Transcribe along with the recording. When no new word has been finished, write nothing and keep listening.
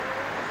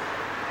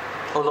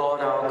O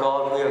Lord our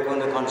God, we are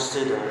going to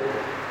consider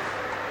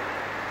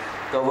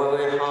the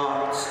very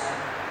heart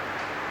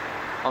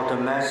of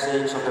the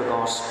message of the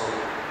gospel,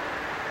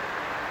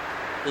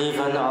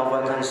 even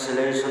our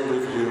reconciliation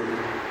with you,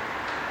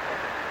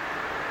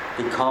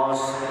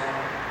 because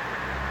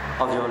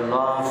of your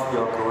love,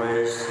 your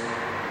grace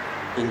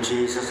in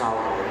Jesus our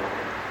Lord.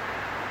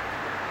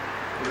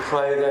 We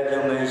pray that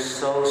you may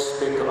so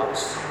speak to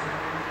us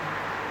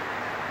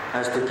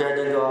as to get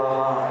into our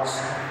hearts,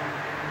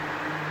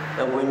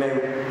 that we may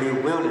be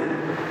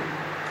willing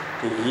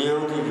to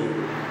yield to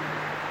you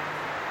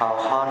our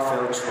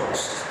heartfelt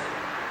trust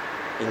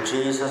in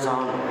Jesus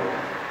our Lord.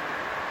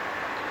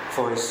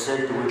 For his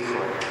sake we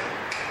pray.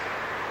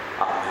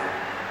 Amen.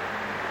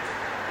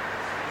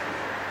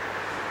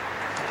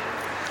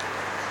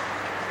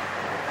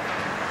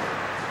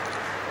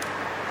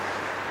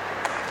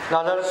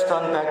 Now let us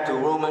turn back to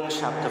Romans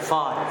chapter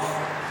 5.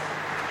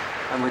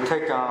 And we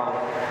take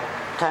our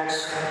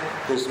text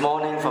this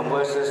morning from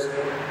verses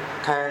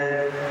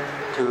 10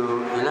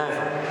 to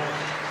 11.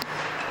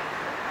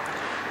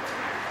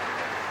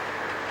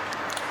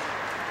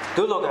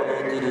 Do look at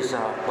it, it is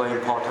a very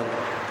important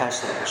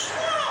passage.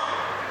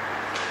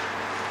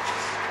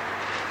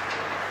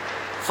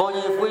 For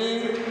if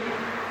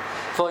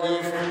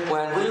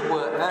when we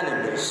were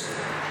enemies,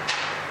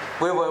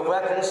 we were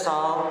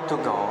reconciled to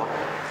God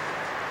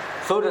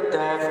through the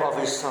death of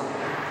his Son,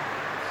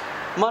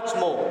 much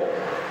more,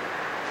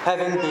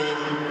 having been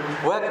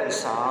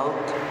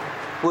reconciled,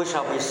 we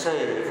shall be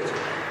saved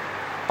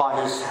by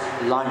his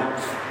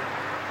life.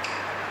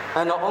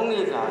 And not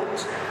only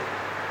that,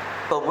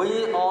 but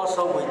we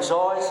also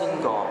rejoice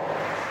in God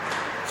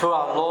through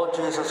our Lord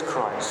Jesus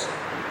Christ,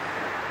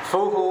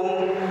 through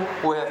whom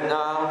we have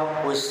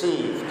now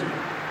received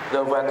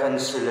the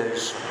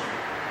reconciliation.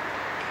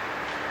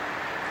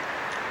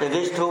 In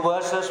these two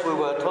verses we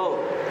were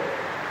told,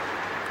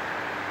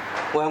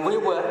 when we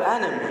were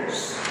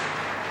enemies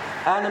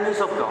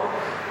of God,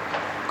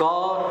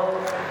 God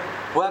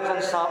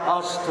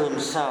reconciled us to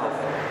himself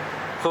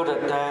through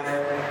the death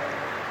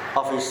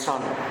of his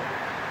Son.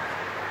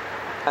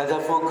 And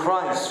that through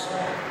Christ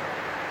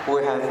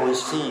we have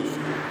received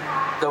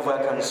the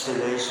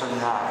reconciliation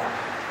now.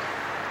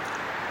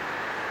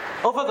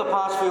 Over the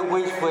past few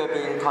weeks we have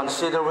been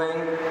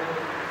considering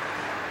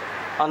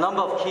a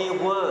number of key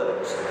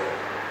words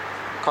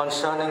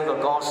concerning the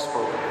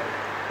gospel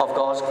of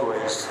God's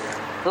grace.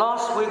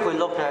 Last week we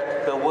looked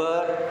at the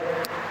word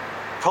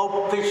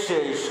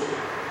propitiation.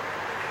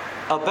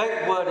 A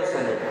big word,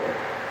 isn't it?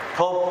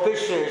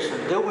 Propitiation.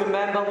 Do you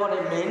remember what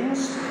it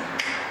means?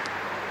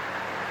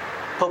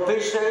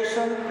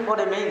 Propitiation, what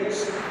it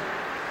means?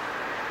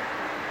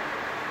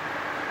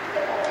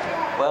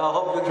 Well, I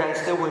hope you can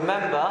still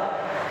remember.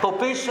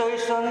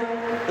 Propitiation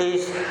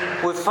is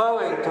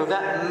referring to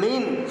that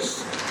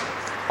means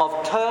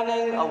of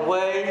turning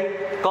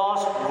away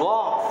God's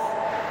wrath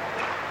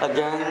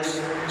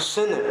against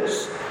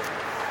sinners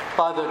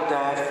by the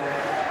death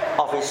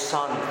of his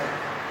Son.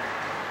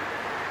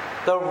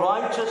 The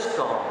righteous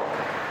God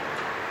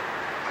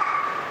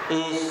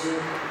is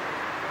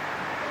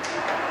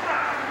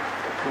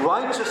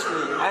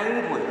righteously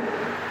angry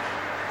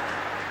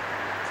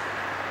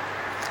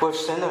with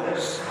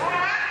sinners.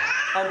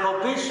 And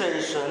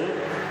propitiation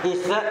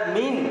is that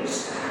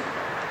means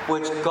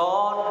which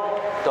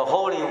God, the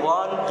Holy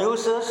One,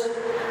 uses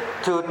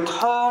to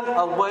turn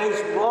away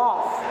his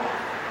wrath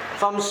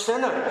from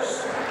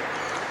sinners.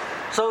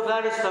 So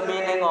that is the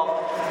meaning of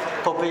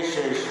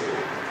propitiation.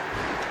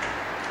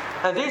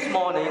 And this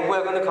morning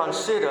we're going to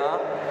consider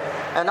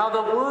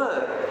another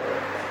word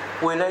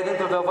relating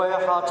to the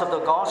very heart of the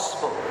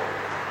gospel.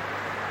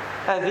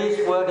 And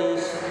this word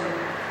is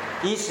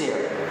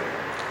easier.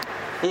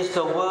 It's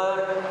the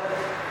word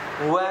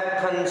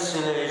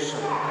reconciliation.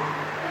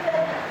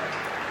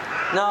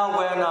 Now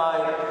when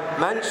I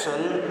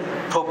mention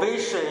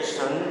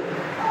propitiation,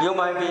 you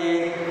might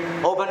be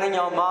opening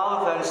your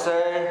mouth and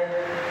say,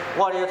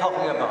 what are you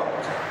talking about?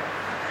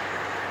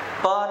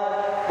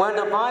 But when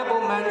the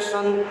Bible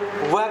mentions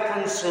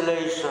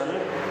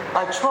reconciliation,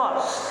 I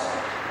trust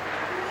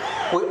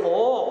we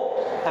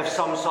all have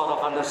some sort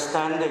of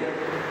understanding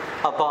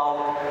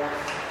about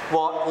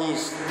what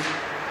is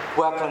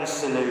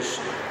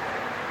reconciliation.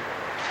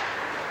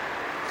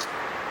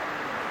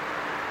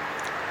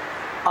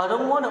 I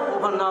don't want to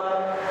open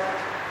up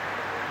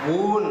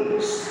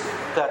wounds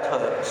that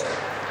hurt,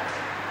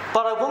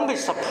 but I won't be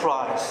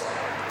surprised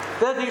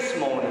that this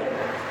morning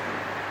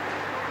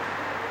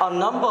a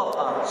number of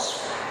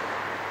us,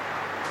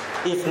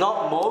 if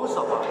not most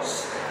of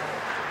us,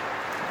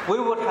 we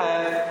would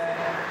have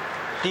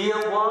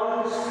dear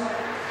ones,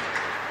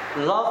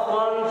 loved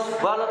ones,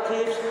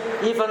 relatives,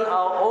 even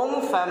our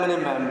own family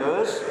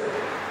members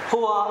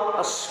who are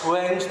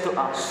estranged to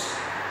us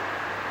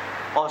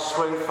or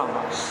estranged from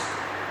us.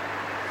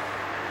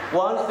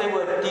 Once they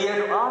were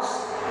dear to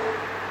us,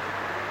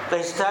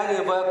 they stand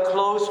in a very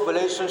close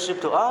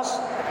relationship to us,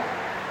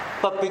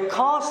 but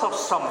because of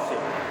something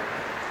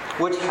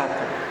which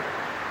happened,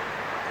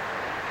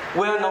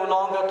 we are no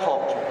longer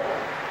talking.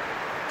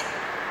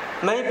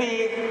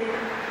 Maybe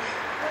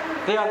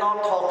they are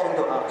not talking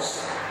to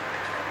us.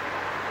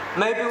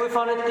 Maybe we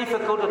find it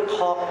difficult to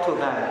talk to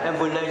them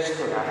and relate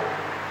to them.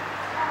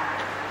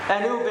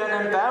 And it will be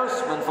an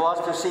embarrassment for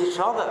us to see each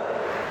other.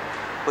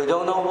 We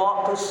don't know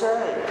what to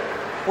say.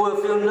 We'll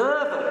feel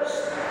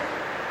nervous.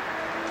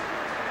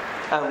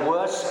 And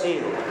worse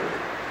still,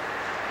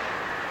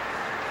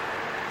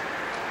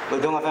 we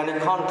don't have any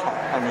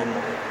contact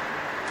anymore.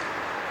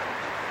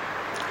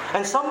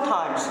 And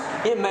sometimes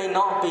it may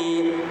not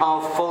be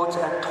our fault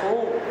at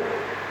all.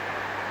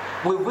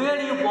 We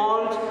really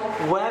want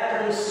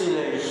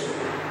reconciliation.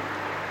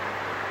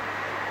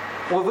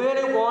 We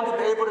really want to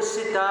be able to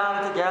sit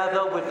down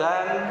together with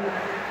them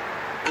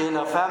in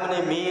a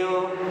family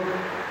meal,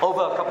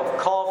 over a cup of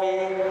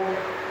coffee,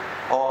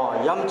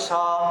 or yum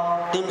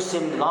cha, dim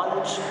sum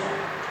lunch,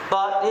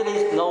 but it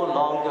is no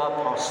longer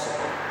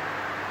possible.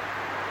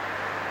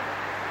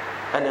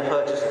 And it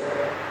hurts.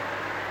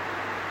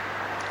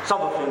 Some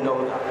of you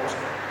know that.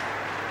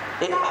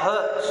 It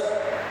hurts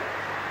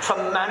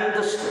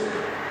tremendously,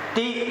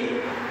 deeply.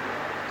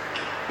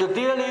 You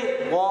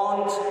really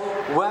want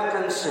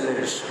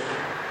reconciliation.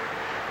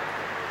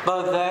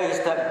 But there is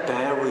that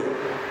barrier.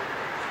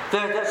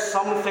 There is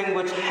something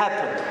which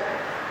happened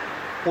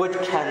which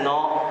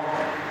cannot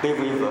be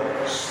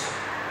reversed.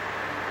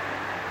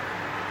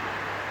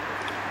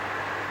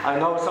 I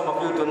know some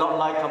of you do not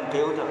like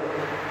computer.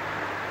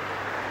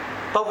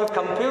 But with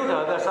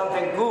computer, there's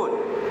something good.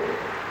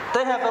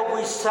 They have a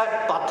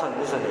reset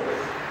button, isn't it?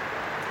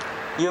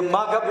 You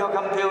mug up your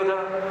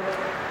computer.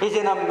 Is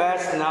it a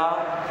mess now?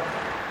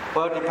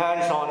 Well, it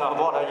depends on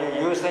what are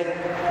you using.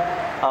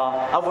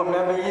 I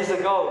remember years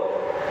ago,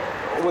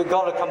 we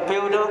got a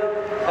computer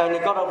and we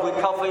got a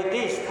recovery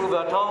disk. We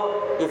were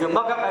told, if you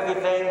mug up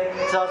everything,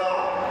 just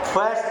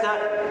press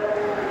that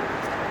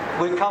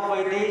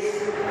recovery disk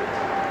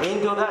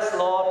into that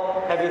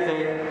slot,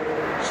 everything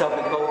shall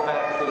go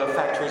back to the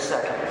factory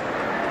setting.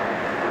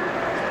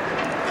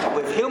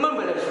 With human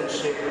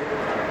relationship,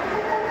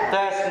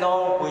 there's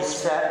no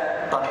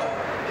reset button.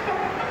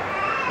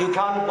 You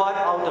can't wipe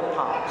out the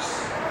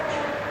past.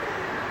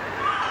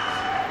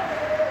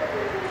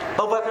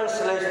 But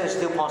reconciliation is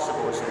still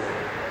possible, isn't it?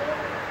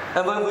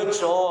 And we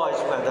rejoice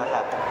when that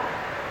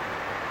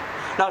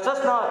happens. Now,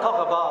 just now I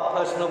talk about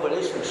personal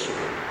relationship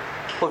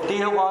with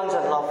dear ones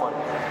and loved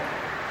ones.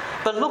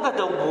 But look at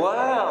the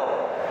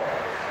world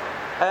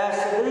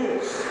as it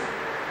is.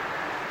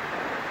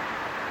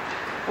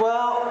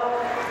 Well,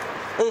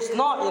 it's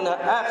not in an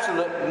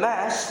absolute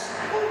mess,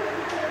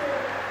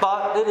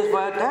 but it is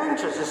very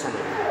dangerous, isn't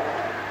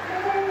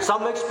it?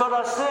 Some experts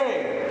are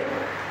saying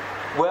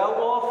World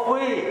War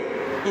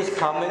III is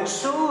coming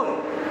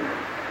soon.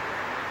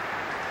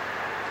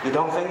 You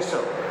don't think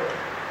so?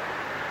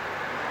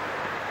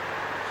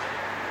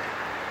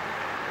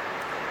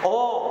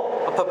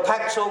 Or a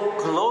perpetual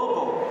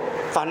global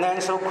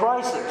financial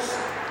crisis.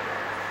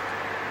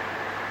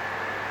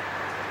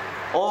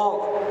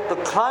 Or the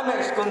climate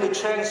is going to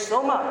change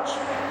so much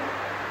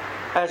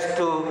as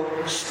to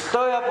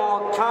stir up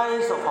all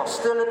kinds of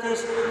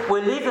hostilities.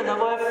 We live in a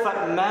very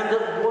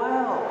fragmented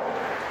world.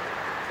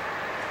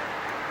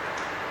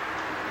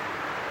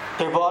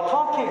 People are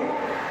talking.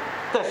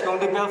 There's going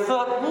to be a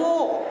third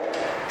war.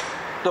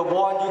 The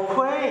war in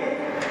Ukraine.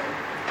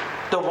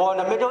 The war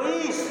in the Middle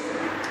East.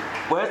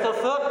 Where's the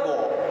third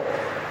war?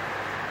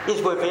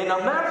 It's within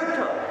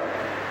America.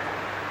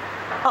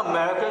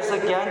 America is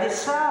against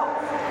itself.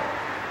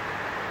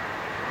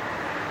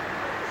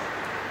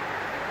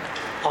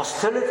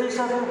 Hostilities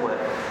everywhere.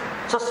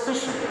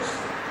 Suspicions.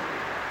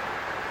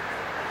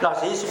 Now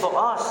it's easy for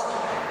us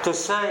to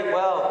say,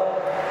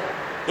 well,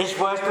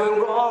 Israel's doing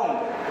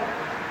wrong.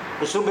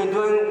 It should be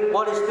doing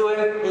what it's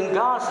doing in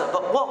Gaza.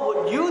 But what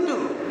would you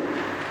do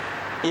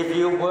if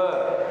you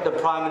were the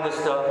Prime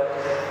Minister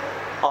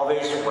of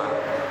Israel?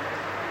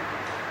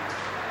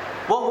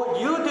 What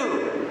would you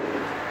do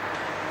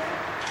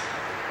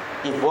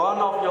if one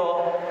of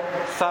your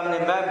family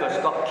members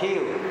got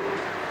killed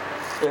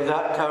in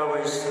that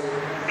terrorist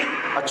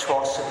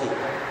atrocity?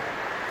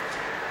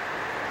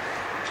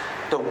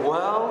 The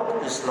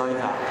world is like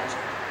that.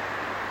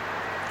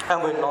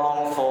 And we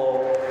long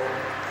for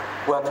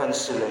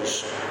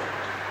reconciliation.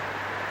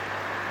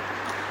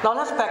 Now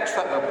let's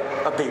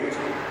backtrack a bit.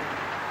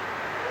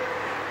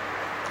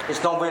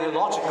 It's not really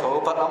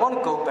logical, but I want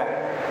to go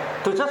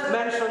back to just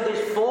mention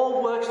these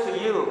 4 words to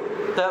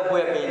you that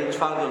we've been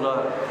trying to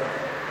learn.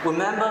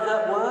 Remember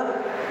that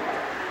word?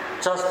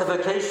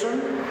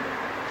 Justification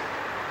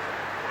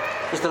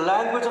is the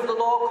language of the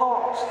law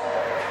courts.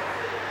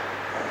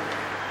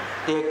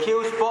 The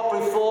accused brought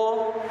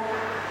before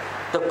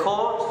the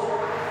court,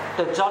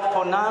 the judge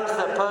pronounced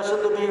that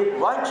person to be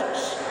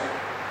righteous.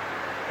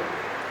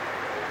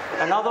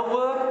 Another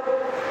word,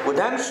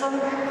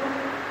 redemption,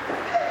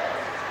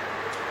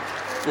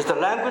 is the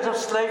language of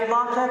slave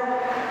market.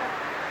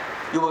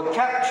 You were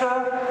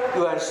captured,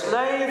 you were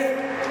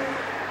enslaved,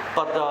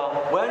 but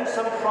the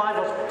ransom price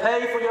was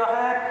paid for your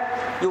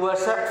head, you were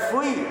set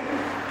free.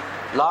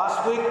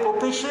 Last week,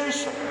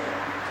 propitiation.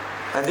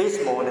 And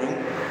this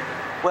morning,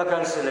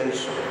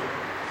 reconciliation.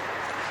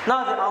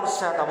 Now at the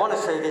outset, I want to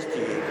say this to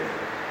you.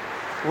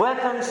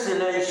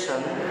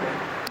 Reconciliation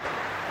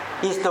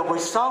is the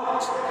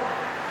result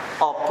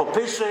of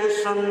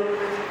propitiation,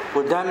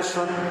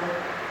 redemption,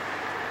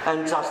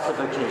 and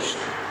justification.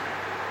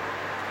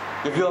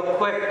 If you are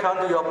quick, turn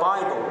to your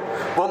Bible,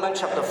 Romans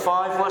chapter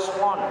 5, verse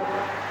 1.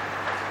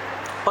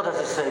 What does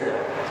it say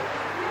there?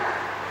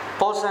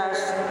 Paul says,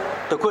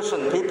 the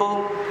Christian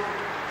people,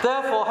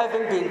 therefore,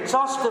 having been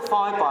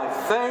justified by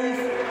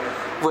faith,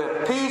 we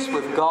have peace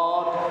with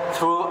God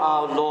through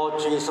our Lord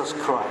Jesus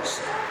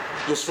Christ.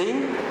 You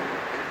see?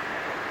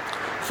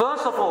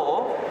 First of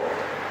all,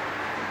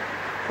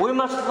 we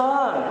must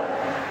learn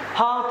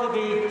how to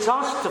be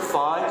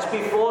justified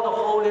before the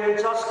holy and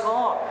just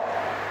God.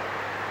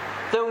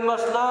 Then we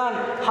must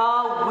learn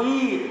how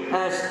we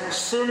as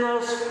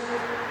sinners,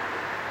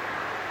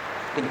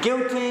 the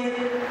guilty,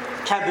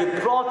 can be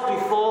brought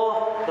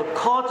before the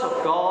courts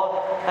of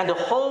God, and the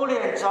holy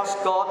and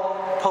just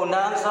God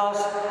pronounce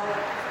us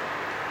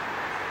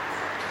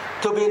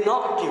to be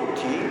not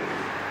guilty,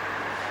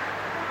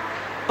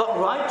 but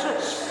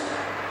righteous.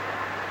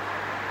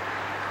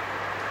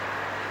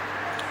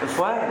 And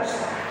friends,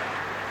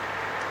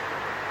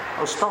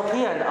 I'll stop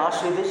here and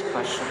ask you this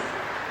question.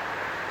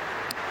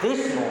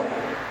 This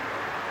morning,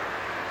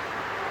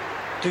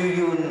 do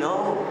you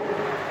know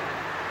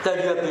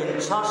that you have been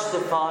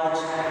justified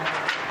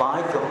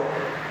by God?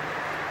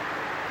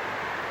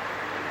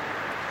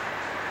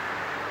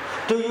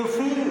 Do you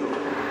feel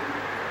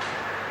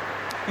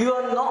you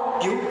are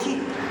not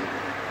guilty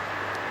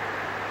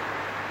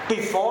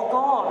before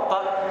God,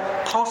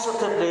 but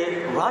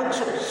positively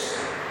righteous?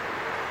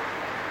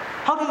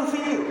 How do you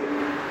feel?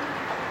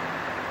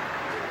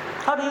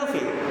 How do you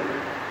feel?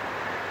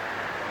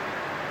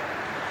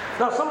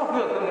 Now, some of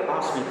you are going to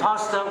ask me,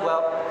 Pastor,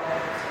 well,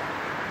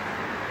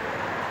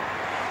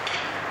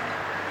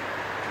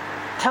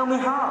 tell me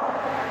how.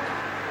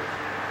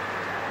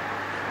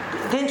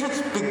 Didn't you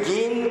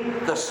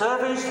begin the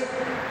service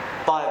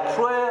by a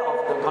prayer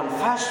of the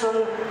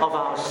confession of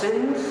our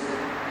sins?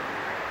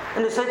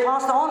 And they say,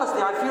 Pastor,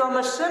 honestly, I feel I'm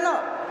a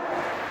sinner.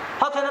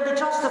 How can I be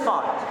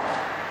justified?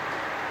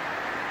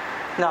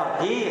 Now,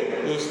 here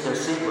is the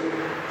secret.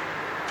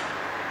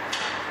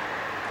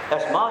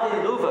 As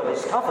Martin Luther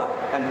discovered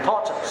and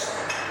taught us,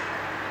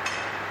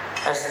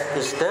 as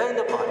is there in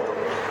the Bible,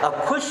 a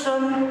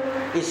Christian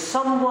is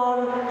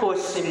someone who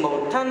is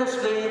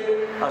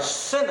simultaneously a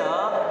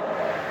sinner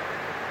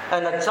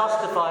and a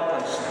justified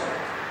person.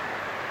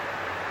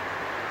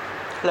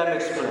 Let me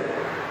explain.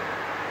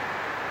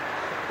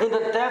 In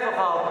the depth of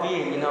our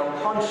being, in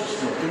our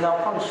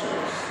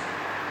consciousness,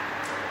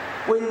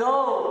 we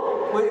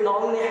know we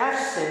not only have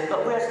sinned,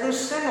 but we are still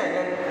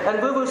sinning,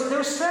 and we will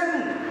still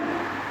sin.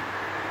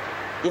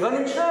 Even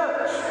in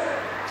church.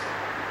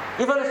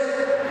 Even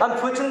as I'm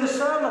preaching the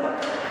sermon,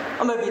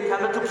 I may be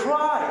tempted to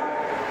cry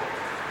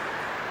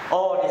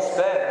or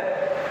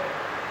despair.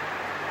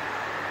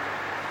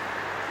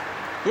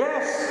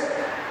 Yes.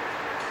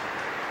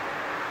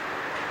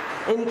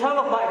 In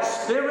terms of my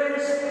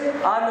experience,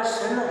 I'm a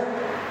sinner.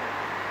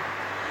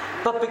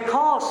 But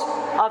because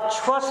I've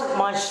trusted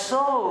my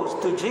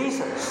soul to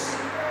Jesus,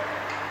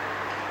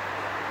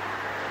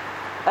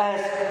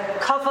 as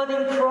covered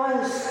in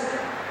Christ,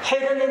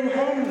 hidden in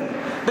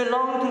Him,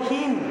 belong to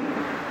Him,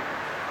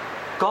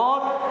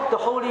 God, the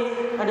Holy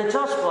and the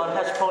Just One,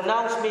 has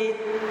pronounced me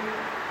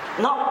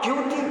not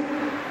guilty,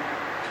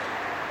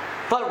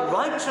 but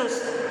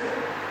righteous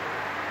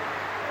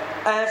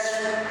as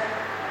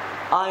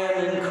I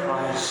am in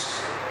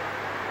Christ.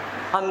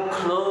 I'm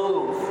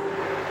clothed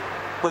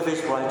with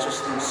His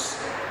righteousness.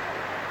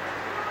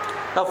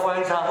 Now,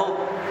 friends, I hope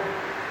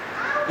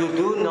you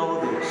do know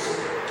this.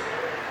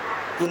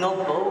 You know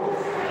both.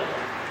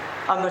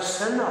 I'm a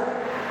sinner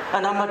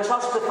and I'm a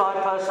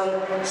justified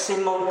person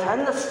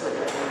simultaneously.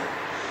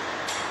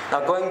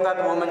 Now, going back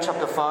to Romans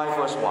chapter 5,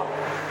 verse 1.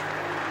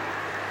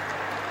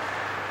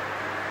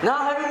 Now,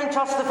 having been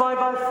justified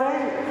by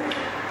faith,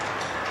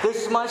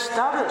 this is my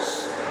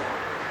status.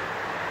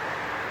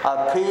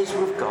 I have peace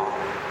with God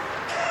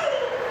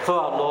through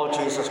our Lord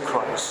Jesus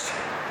Christ.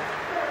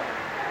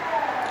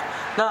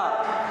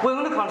 Now, we're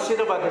going to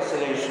consider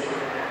reconciliation.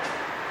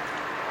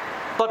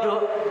 But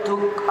to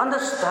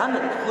understand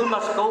it, we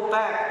must go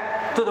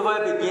back to the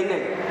very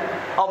beginning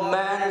of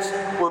man's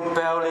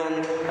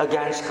rebellion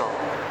against God.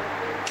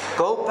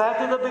 Go back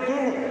to the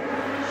beginning.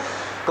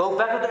 Go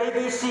back to the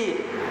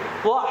ABC.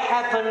 What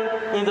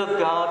happened in the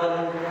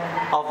Garden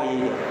of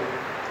Eden?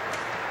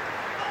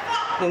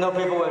 You know,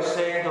 people were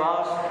saying to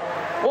us,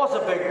 what's the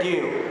big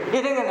deal?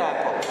 Eating an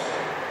apple.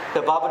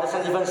 The Bible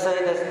doesn't even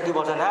say that it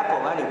was an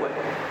apple anyway.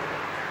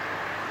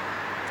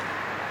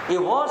 It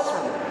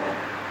wasn't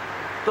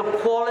the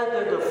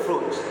quality of the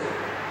fruit.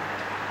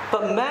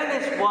 But man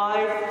and his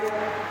wife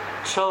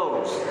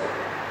chose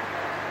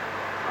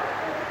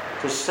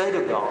to say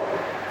to God,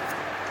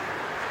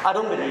 I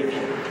don't believe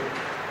you.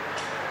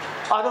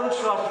 I don't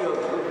trust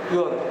you're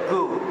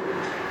good.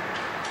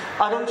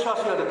 I don't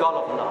trust you're the God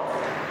of love.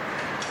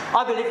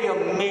 I believe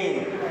you're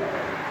mean.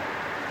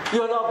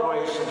 You are not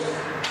gracious.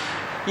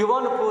 You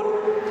want to put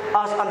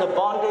us under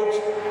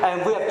bondage,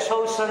 and we have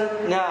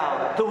chosen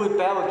now to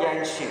rebel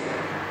against you.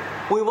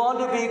 We want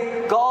to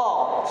be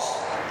God's.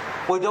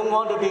 We don't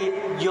want to be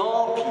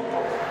your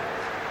people.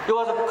 It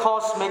was a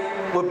cosmic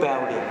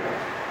rebellion.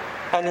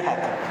 And it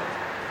happened.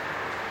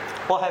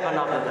 What happened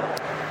after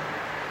that?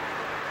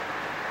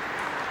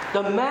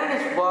 The man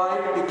and his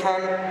wife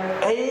became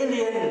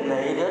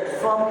alienated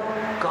from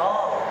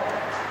God.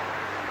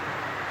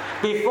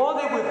 Before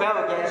they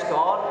rebelled against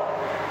God,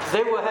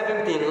 they were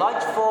having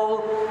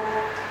delightful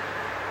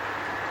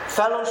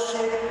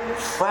fellowship,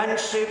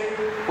 friendship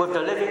with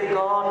the living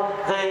God.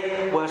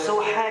 They were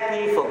so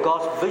happy for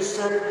God's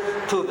visit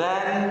to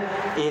them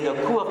in the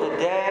cool of the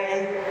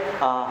day,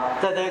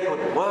 that they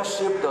could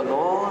worship the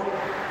Lord.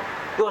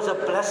 It was a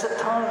blessed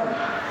time.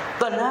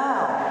 But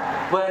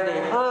now, when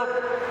they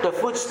heard the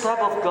footstep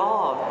of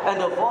God and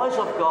the voice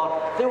of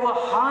God, they were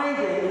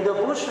hiding in the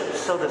bushes,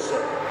 so to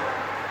say.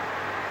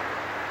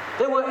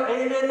 They were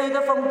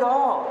alienated from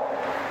God.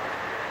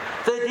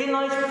 They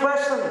denied His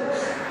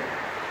presence.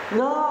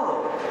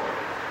 No,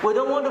 we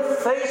don't want to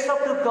face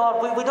up to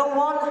God. We don't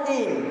want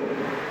Him.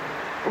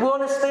 We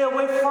want to stay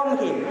away from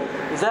Him.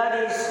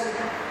 That is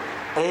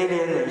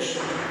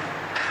alienation.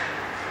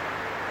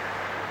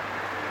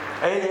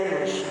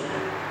 Alienation.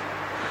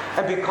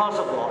 And because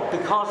of what?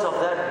 Because of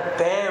that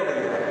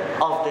barrier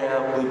of their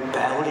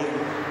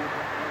rebellion.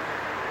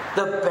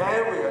 The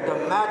barrier,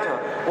 the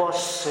matter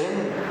was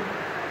sin.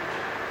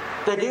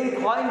 They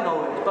didn't quite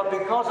know it, but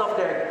because of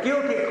their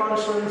guilty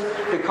conscience,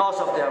 because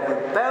of their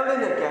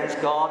rebellion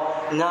against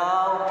God,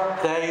 now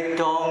they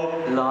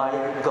don't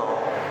like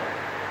God.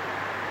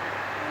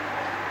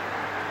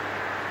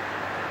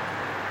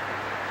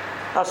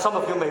 Now, some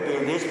of you may be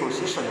in this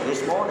position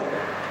this morning.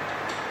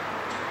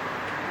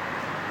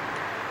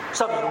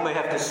 Some of you may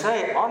have to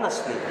say,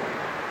 honestly,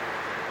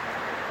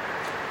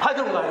 I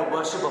don't like the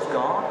worship of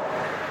God.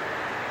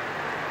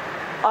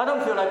 I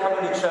don't feel like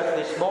coming to church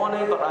this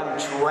morning, but I'm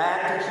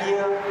dragged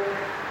here.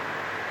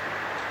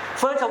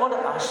 Friends, I want to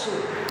ask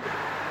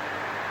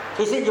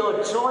you, is it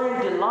your joy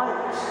and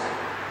delight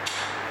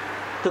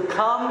to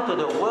come to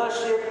the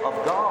worship of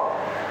God?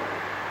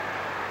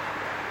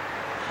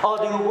 Or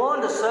do you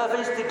want the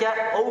service to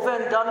get over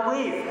and done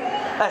with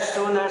as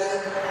soon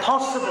as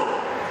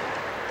possible?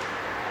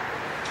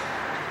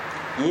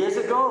 Years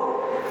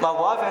ago, my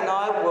wife and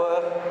I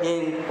were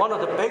in one of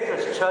the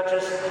biggest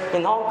churches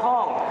in Hong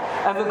Kong,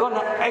 and we got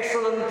an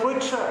excellent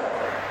preacher,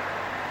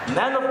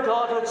 man of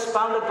God who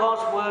expounded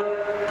God's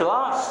word to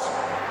us.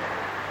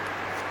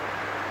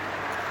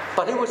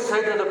 But he would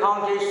say to the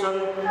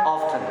congregation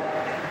often,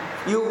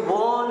 "You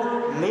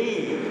want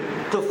me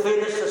to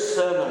finish the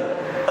sermon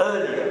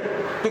earlier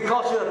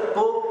because you have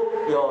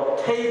booked your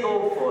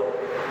table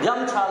for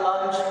yum cha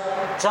lunch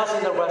just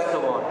in the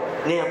restaurant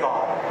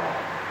nearby."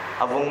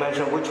 I won't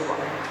mention which one.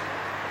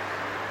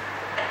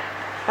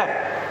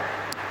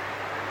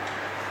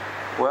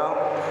 Well,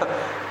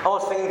 I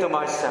was thinking to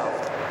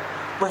myself,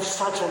 with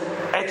such an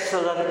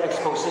excellent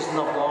exposition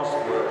of God's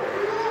word,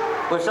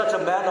 with such a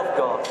man of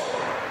God,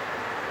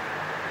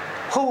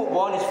 who would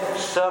want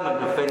his sermon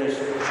to finish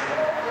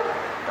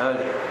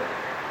earlier?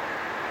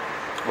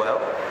 Well,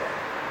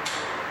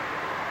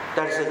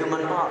 that is the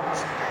human heart.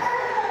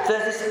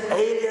 There is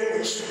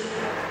alienation.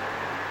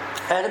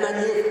 Adam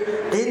and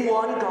Eve didn't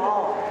want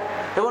God.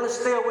 They want to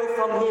stay away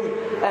from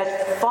Him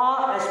as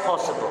far as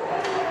possible.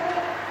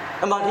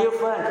 And my dear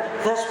friend,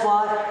 that's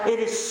why it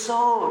is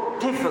so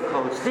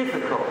difficult. It's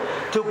difficult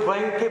to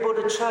bring people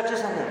to church,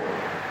 isn't it?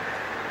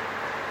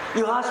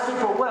 You ask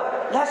people,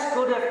 well, let's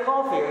go to have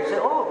coffee. And say,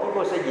 oh,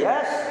 people say,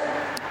 yes,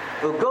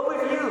 we'll go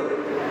with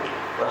you.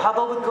 Well, how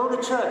about we go to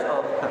church?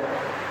 Oh,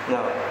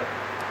 no.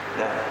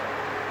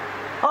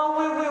 Oh,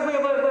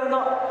 we're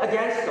not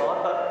against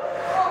God, but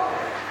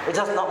it's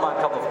just not my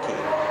cup of tea.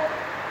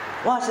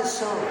 Why is it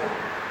so?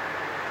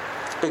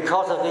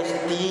 Because of this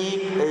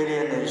deep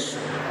alienation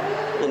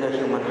in the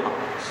human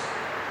heart.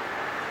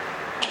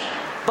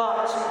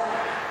 But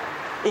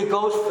it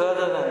goes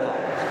further than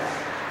that.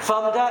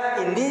 From that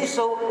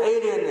initial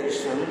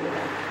alienation,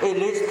 it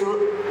leads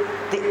to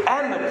the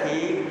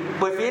enmity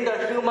within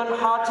the human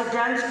heart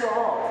against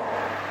God.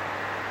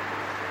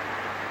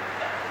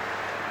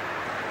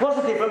 What's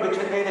the difference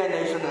between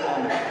alienation and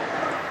enmity?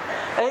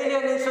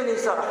 Alienation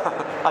is,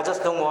 I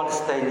just don't want to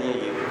stay near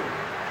you.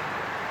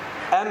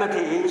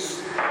 Enmity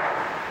is,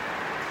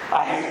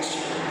 I hate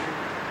you.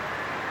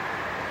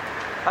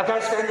 I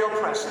can't stand your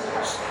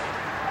presence.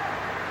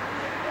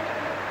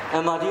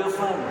 And my dear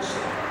friends,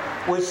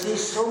 we see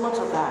so much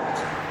of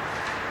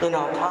that in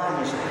our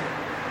time, isn't it?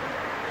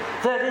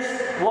 There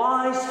is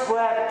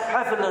widespread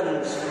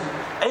prevalence,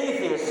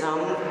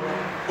 atheism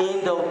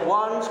in the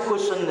once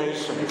Christian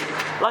nations,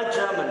 like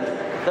Germany,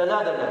 the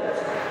Netherlands,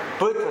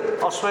 Britain,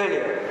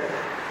 Australia,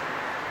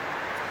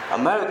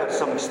 America to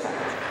some extent.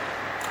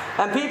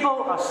 And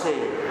people are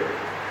saying,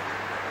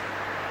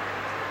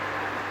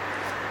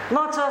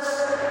 not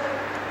just,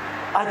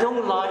 I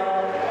don't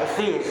like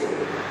theism,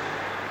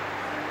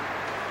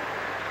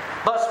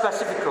 but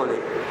specifically,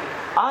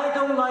 I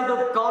don't like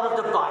the God of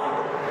the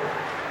Bible.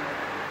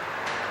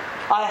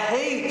 I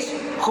hate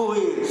who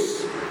He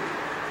is.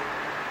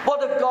 What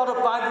the God of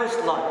the Bible is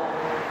like.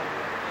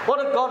 What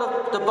the God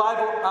of the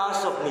Bible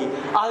asks of me.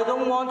 I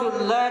don't want to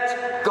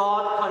let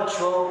God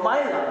control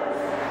my life.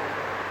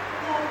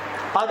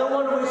 I don't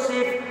want to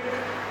receive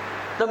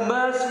the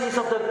mercies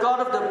of the God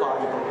of the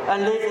Bible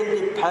and live in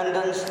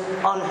dependence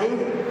on Him.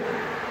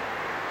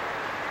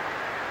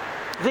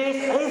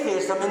 This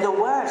atheism in the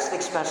West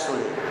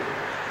especially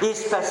is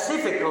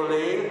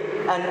specifically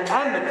an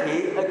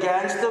enmity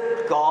against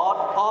the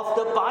God of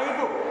the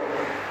Bible.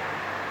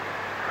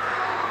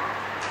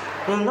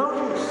 You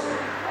notice,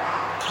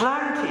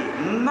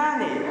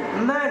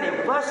 many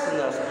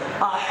Westerners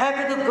are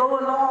happy to go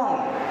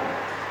along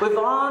with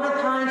all the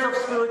kinds of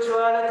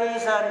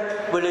spiritualities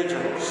and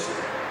religions.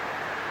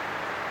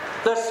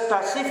 The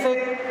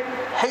specific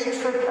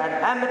hatred and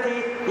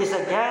enmity is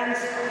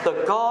against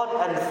the God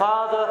and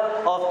Father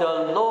of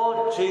the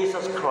Lord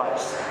Jesus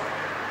Christ.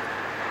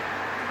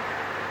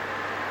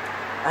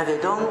 And they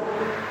don't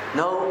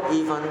know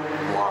even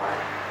why.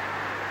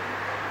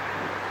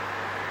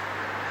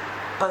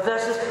 But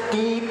there's this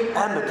deep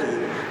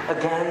enmity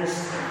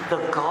against the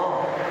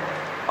God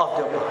of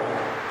the Bible.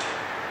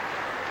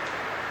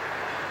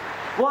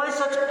 Why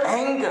such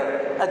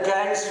anger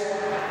against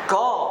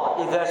God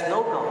if there's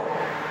no God?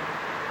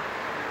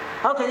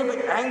 How can you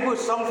be angry with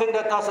something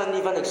that doesn't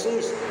even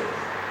exist?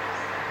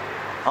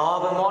 The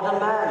modern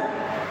man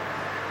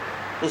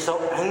is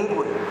so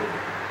angry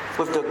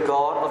with the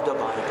God of the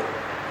Bible.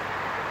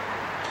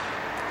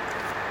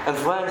 And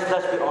friends,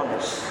 let's be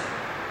honest.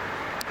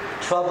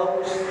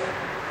 Troubles,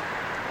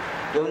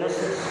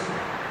 illnesses,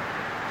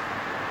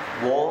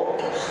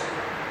 wars,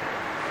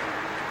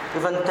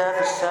 even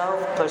death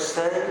itself per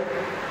se,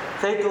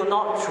 they do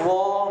not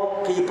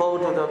draw people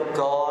to the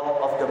God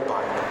of the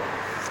Bible.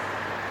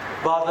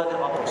 Rather the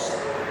opposite.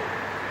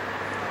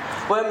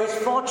 When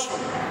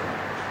misfortune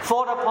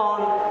fall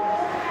upon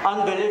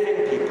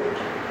unbelieving people,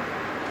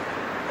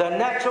 the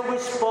natural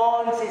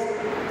response is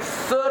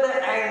further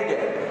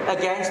anger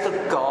against the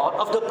God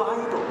of the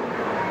Bible,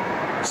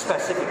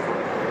 specifically.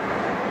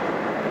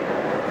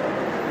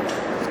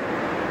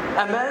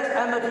 And man's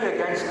enmity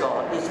against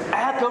God is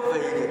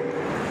aggravated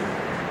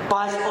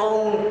by his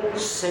own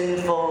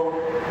sinful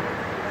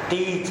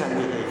deeds and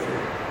behavior.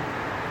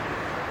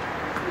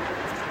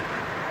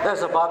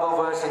 There's a Bible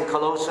verse in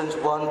Colossians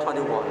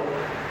 1:21,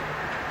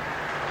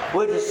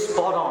 which is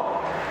spot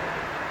on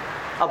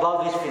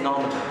about this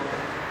phenomenon.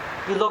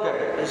 You look at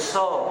it, it's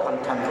so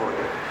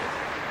contemporary.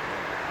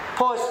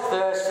 Paul is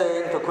there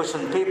saying to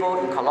Christian people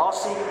in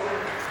Colossians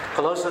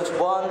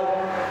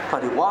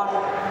 1:21,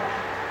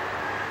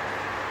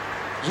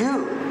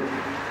 you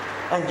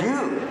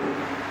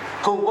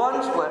who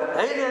once were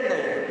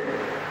alienated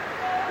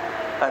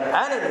and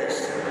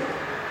enemies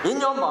in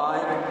your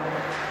mind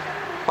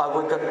by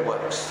wicked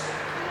works.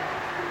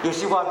 You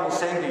see what I've been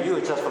saying to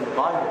you just from the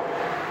Bible.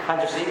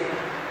 Can't you see?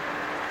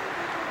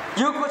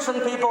 You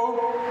Christian people,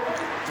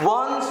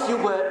 once you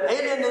were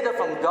alienated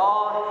from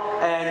God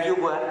and you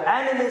were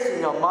enemies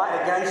in your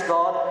mind against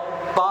God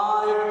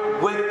by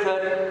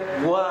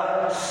wicked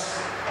works.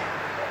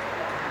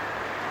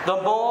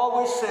 The more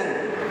we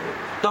sin,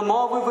 the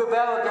more we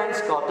rebel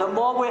against God, the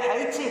more we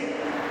hate Him.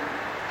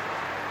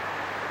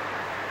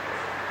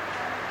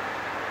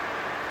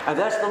 And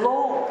that's the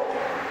law.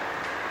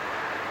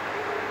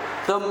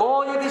 The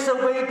more you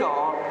disobey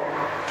God,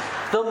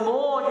 the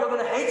more you're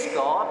going to hate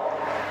God.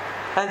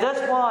 And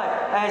that's why,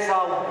 as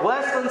our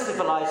Western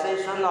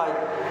civilization,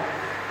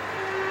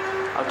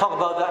 I'll talk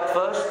about that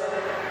first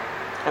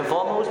and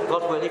foremost,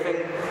 because we're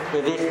living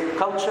in this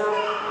culture,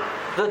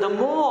 the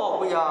more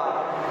we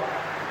are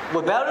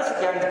rebellious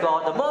against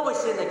God, the more we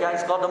sin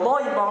against God, the more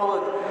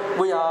immoral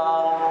we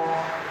are,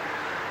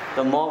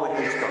 the more we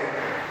hate God.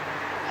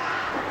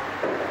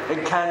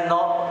 It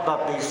cannot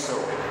but be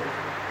so.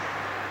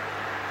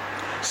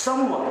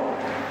 Someone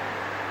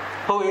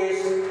who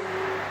is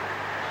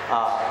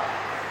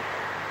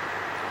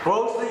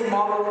grossly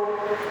immoral,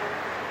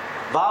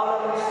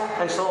 violence,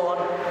 and so on,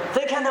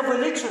 they can have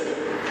religion.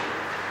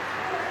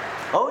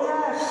 Oh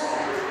yes.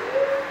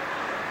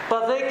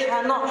 But they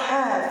cannot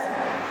have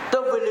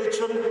the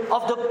religion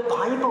of the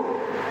Bible.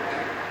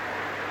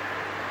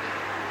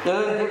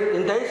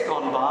 In days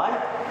gone by,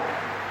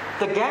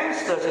 the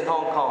gangsters in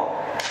Hong Kong,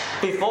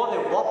 before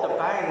they rob the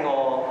bank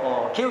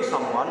or kill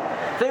someone,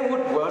 they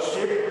would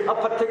worship a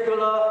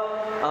particular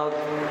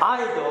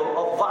idol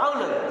of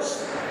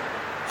violence.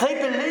 They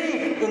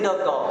believe in the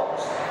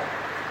gods.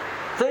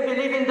 They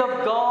believe in the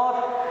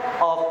God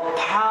of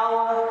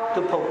power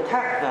to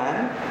protect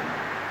them.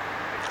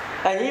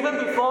 And even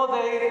before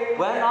they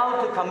went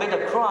out to commit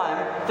a crime,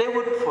 they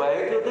would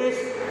pray to this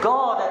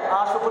God and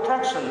ask for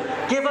protection.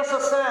 Give us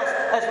success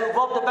as we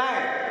rob the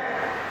bank.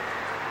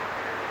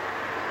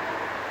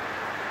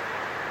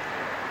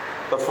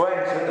 But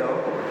friends,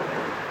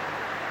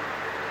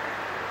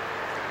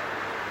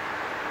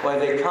 when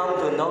they come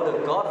to know the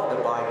God of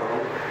the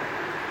Bible,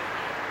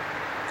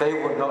 they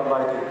would not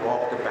like to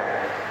rob the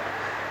bank.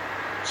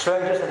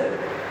 Strange, isn't it?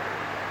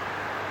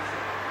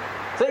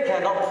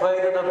 cannot pray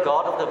to the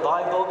God of the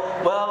Bible,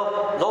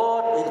 well,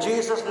 Lord, in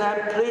Jesus' name,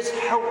 please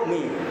help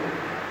me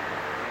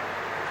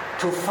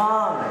to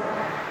find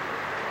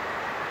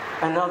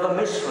another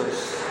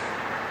mistress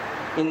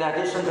in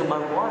addition to my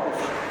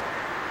wife.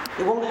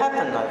 It won't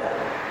happen like that.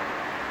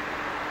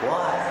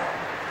 Why?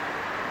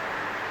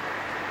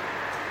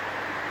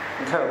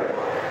 I'll tell you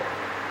why.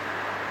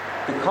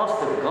 Because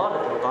the God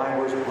of the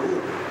Bible is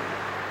real.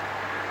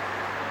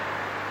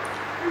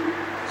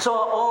 So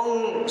our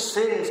own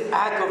sins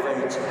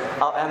aggravate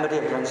our enmity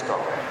against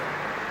God.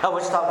 I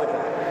will start with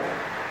that.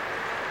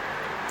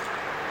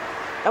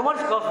 And what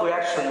is God's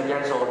reaction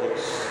against all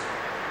this?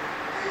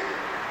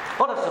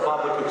 What does the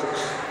Bible teach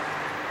us?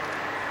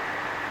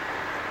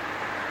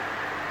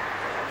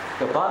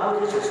 The Bible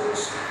teaches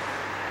us,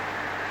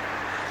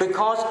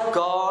 because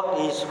God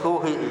is who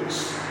He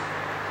is.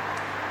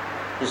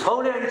 He's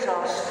holy and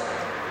just.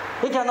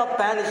 He cannot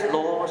bend His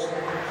laws.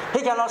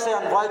 He cannot say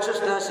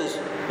unrighteousness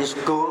is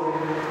good.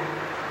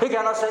 He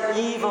cannot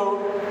say evil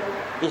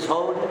is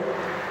holy.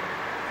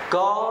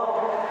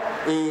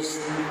 God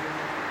is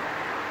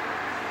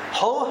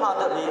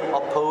wholeheartedly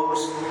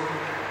opposed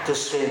to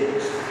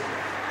sins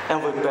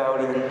and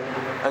rebellion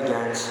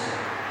against Him.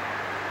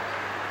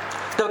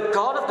 The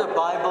God of the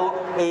Bible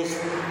is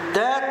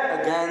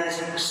dead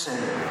against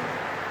sin.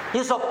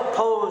 He's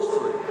opposed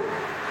to it.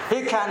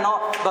 He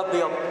cannot but be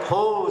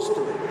opposed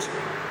to it.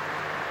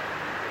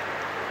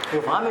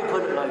 If I may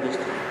put it like this,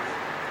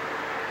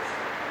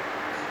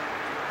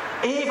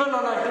 even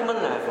on a human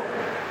level,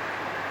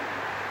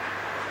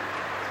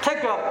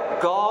 take a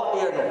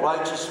godly and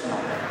righteous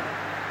man,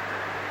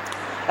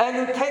 and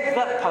you take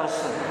that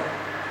person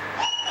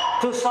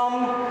to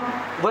some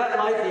red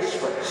light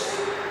districts,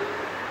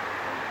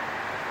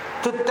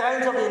 to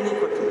dens of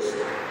iniquities.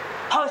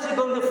 How is he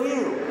going to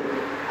feel?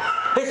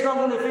 He's not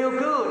going to feel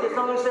good. He's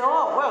not going to say,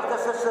 oh, well,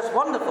 that's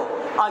wonderful.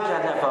 I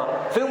can have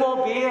a few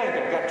more beer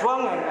and get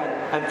drunk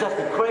and just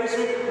be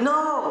crazy.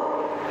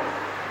 No.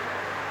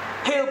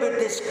 He'll be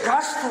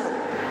disgusted.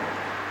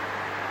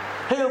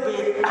 He'll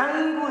be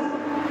angry.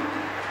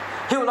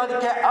 He would like to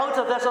get out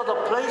of that sort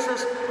of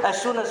places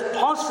as soon as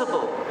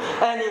possible.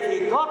 And if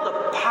he got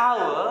the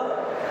power,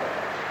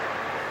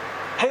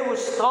 he would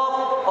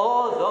stop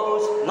all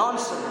those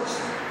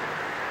nonsense.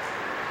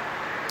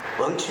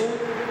 Won't you?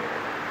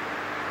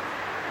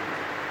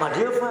 My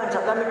dear friends,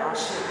 let me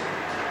ask you.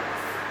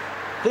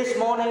 This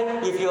morning,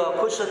 if you are a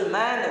Christian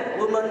man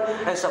and woman,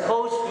 and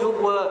suppose you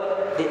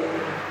were the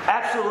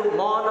absolute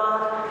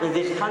monarch in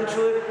this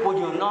country, would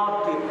you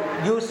not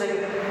be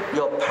using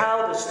your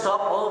power to stop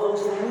all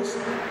those things?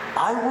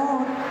 I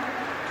would.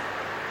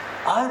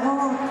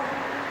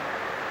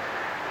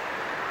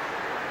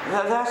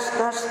 Yeah,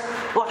 that's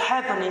what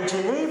happened in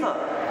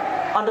Geneva.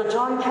 Under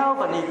John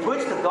Calvin, he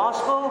preached the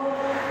gospel.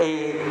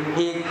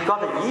 He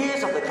got the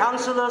ears of the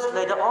counselors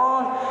later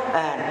on,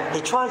 and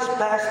he tried his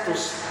best to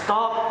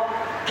stop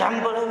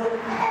gambling,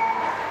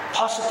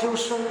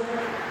 prostitution,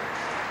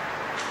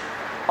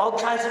 all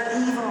kinds of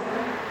evil.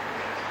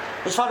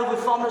 He tried to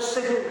reform the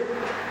city,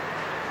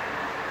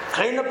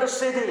 clean up the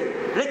city,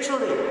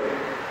 literally.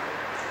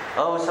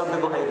 Oh, some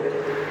people hated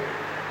it.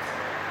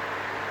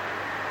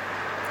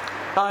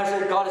 Now I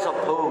say God is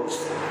opposed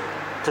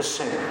to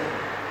sin.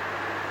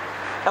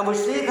 And we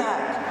see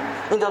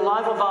that in the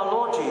life of our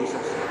Lord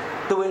Jesus,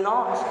 do we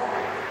not?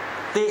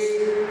 This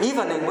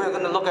evening we're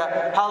going to look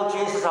at how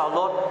Jesus our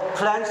Lord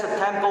cleansed the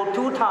temple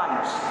 2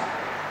 times.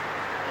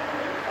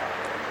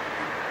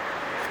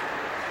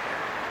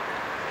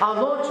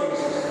 Our Lord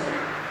Jesus,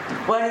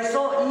 when He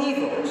saw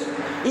evils,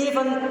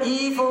 even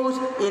evils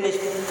in its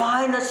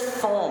finest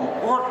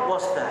form, what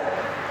was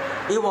that?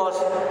 It was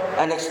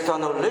an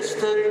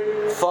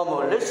externalistic,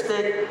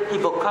 formalistic,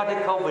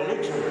 hypocritical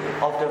religion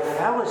of the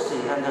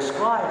Pharisees and the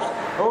scribes.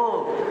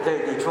 Oh,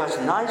 they dressed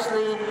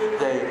nicely,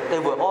 they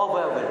were all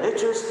very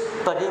religious,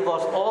 but it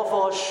was all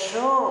for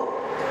show.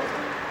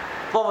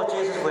 What was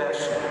Jesus'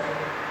 reaction?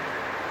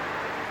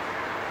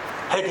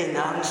 He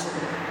denounced it.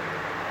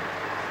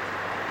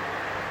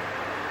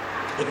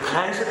 He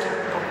cleansed the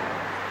temple.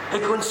 He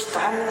couldn't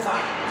stand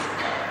that.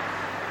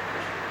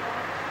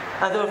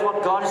 And that's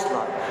what God is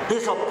like.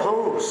 He's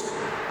opposed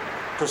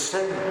to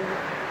sin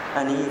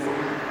and evil.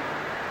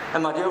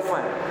 And my dear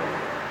friend,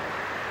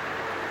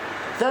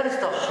 that is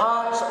the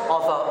heart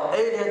of our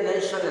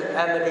alienation and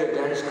enmity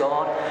against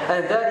God.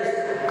 And that is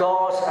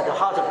at the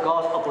heart of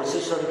God's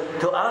opposition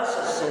to us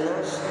as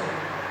sinners.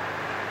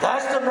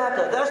 That's the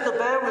matter. That's the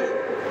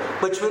barrier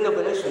between the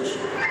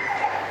relationship.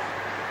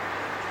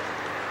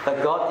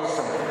 But God did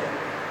something.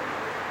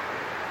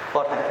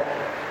 What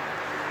happened?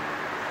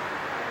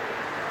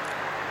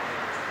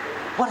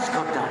 What has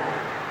God done?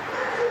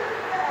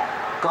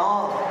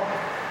 God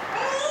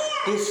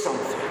did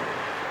something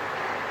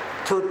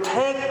to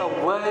take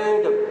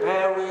away the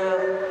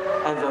barrier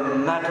and the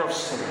matter of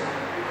sin.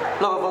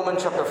 Look at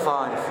Romans chapter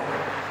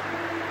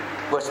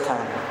 5, verse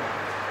 10.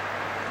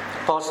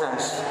 Paul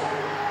says,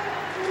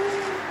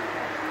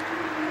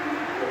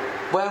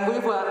 when we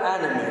were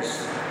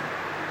enemies,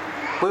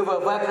 we were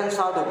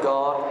reconciled to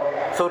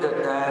God through the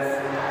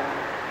death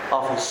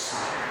of His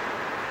Son.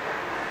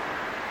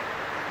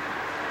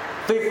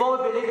 Before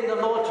we believe in the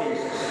Lord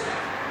Jesus,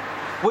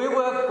 we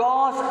were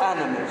God's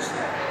enemies.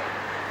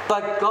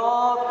 But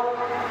God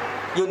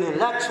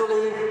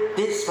unilaterally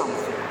did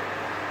something.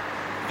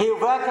 He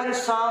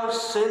reconciled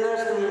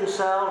sinners to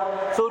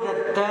Himself through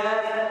the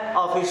death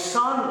of His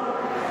Son.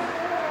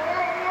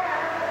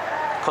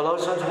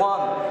 Colossians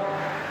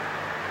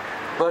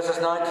 1, verses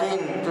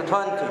 19 to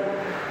 20.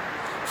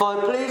 For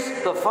it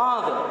pleased the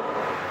Father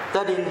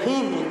that in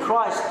Him, in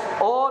Christ,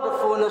 all the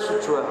fullness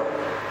should dwell,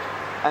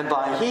 and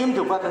by Him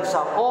to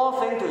reconcile all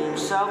things to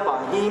Himself,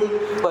 by Him,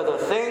 whether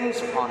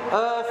things on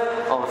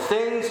earth or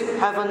things in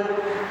heaven,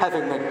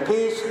 having made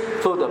peace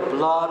through the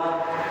blood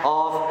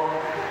of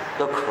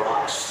the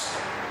cross.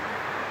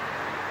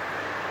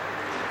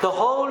 The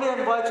holy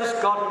and righteous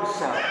God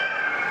Himself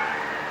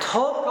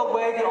took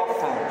away the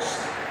offense,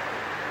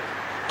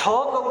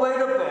 took away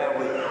the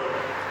barrier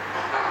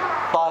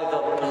by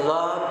the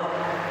blood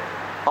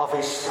of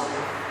His Son.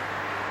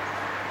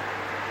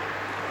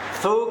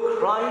 Through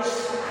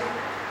Christ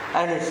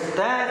and His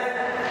death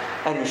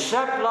and His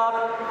shed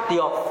blood,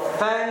 the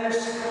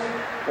offense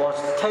was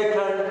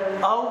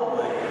taken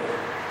away,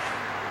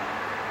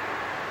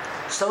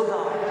 so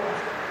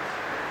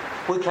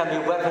that we can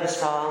be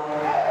reconciled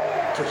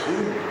to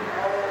Him.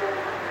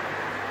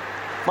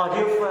 My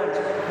dear friends,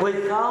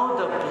 without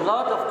the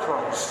blood of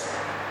Christ,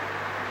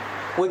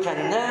 we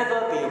can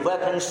never be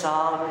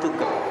reconciled to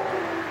God.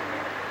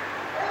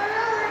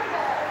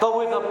 But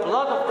with the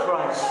blood of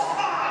Christ,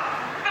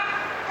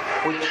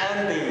 we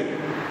can be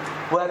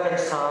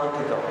reconciled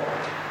to God.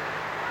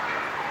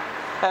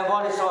 And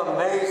what is so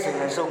amazing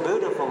and so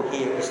beautiful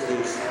here is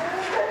this: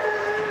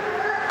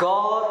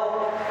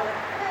 God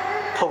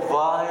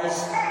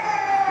provides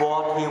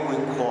what He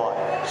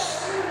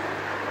requires.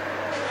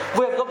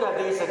 We have looked at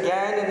this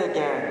again and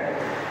again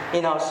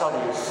in our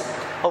studies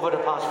over the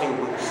past few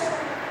weeks.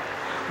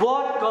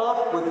 What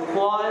God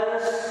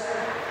requires,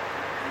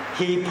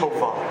 He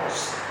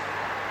provides.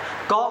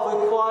 God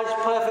requires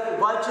perfect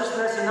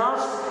righteousness in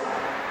us.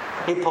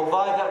 He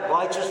provides that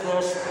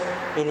righteousness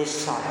in His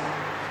Son.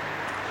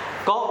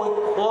 God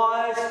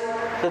requires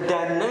the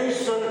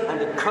damnation and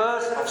the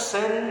curse of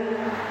sin.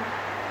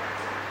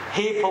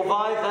 He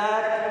provides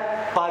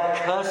that by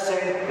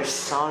cursing His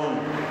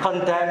Son,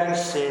 condemning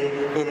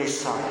sin in His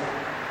Son.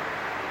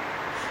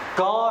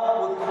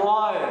 God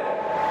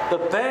required the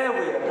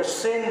barrier, the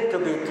sin to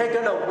be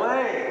taken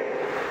away.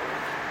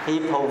 He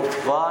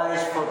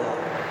provides for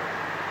that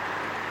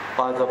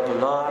by the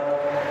blood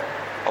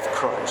of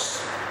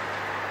Christ.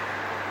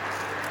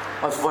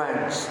 My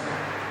friends,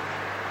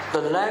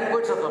 the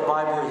language of the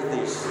Bible is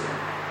this.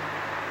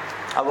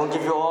 I won't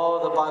give you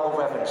all the Bible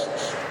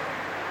references.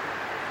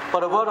 But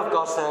the Word of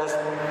God says,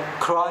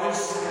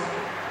 Christ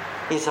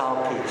is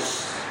our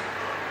peace.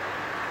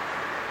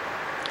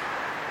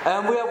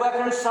 And we are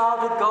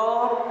reconciled to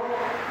God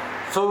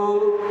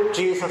through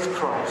Jesus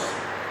Christ,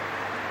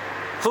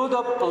 through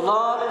the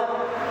blood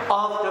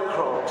of the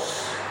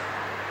cross.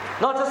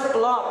 Not just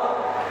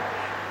blood,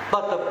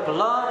 but the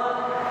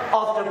blood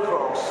of the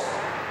cross,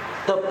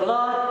 the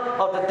blood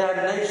of the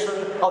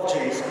damnation of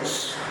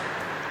Jesus.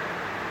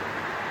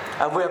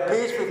 And we are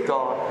peace with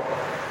God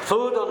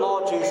through the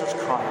Lord Jesus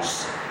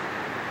Christ,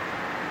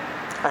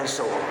 and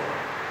so on.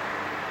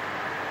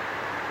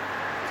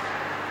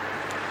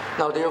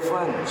 Now, dear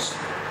friends,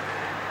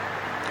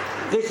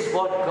 this is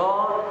what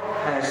God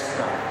has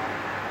done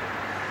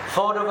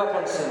for the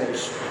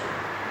reconciliation.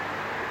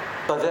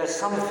 But there's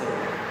something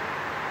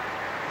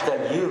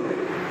that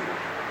you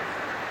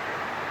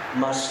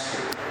must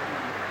do.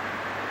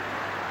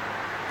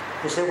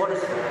 You say, what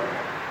is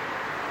that?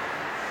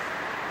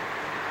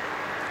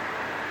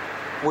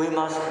 We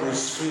must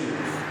receive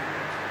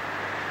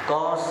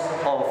God's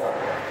offer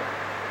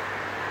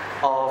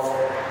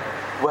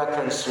of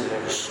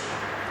reconciliation.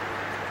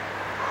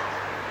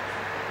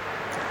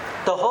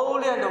 The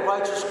holy and the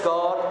righteous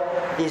God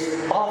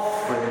is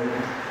offering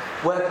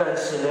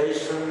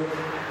reconciliation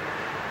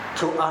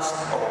to us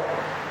all,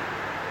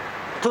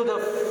 to the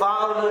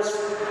foulest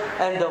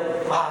and the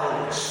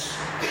vilest.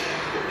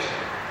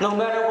 No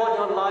matter what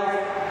your life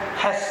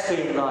has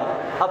been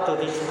like up to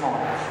this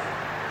point,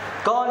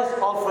 God is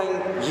offering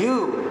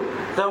you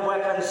the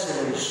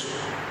reconciliation.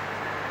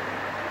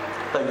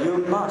 But you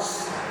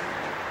must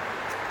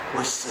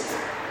receive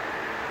it.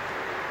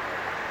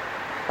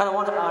 And I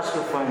want to ask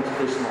you, friends,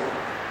 this morning.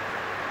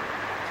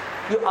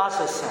 You ask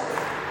yourself,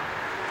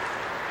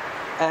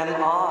 am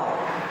I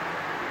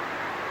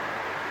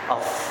a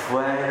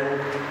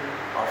friend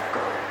of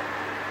God?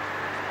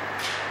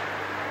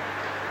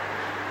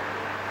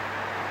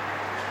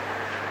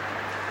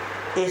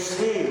 Is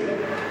He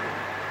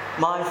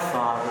my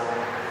Father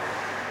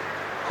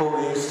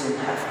who is in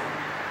heaven?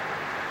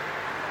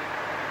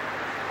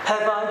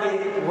 Have I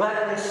been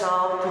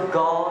reconciled to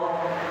God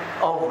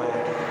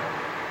already?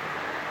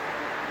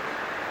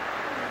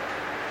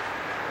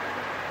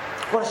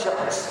 What is your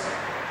answer?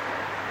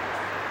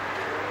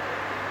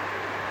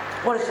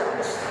 What is your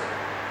answer?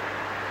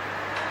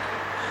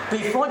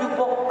 Before you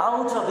walk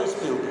out of this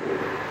building,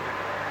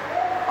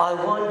 I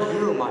want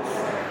you, my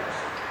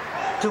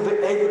friends, to be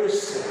able to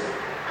say,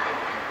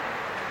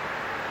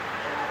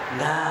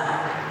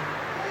 now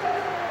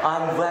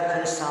I'm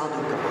reconciled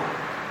to God.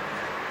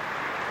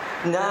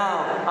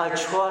 Now I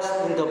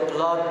trust in the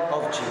blood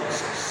of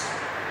Jesus.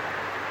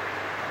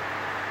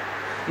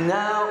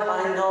 Now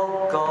I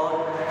know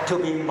God to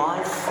be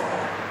my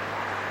friend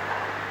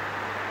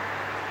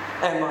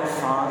and my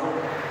Father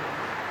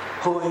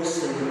who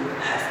is in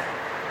heaven.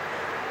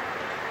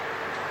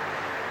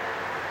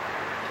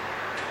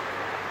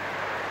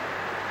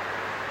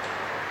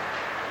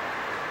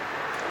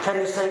 Can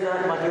you say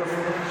that, my dear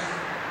friends?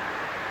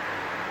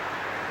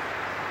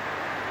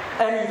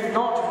 And if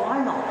not, why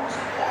not?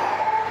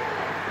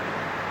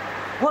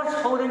 What's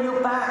holding you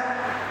back?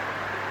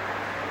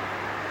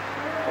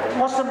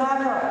 What's the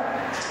matter?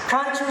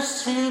 Can't you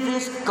see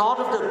this God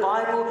of the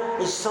Bible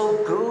is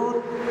so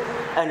good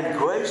and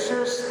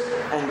gracious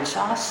and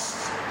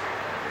just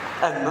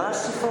and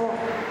merciful?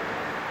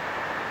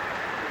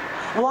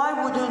 Why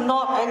would you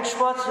not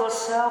entrust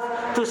yourself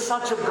to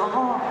such a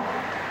God?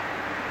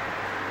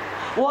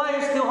 Why are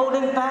you still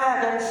holding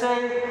back and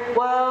saying,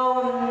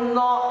 well,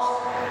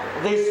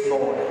 not this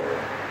morning?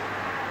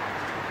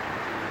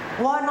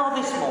 Why not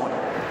this morning?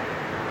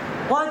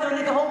 Why do you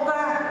need to hold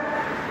back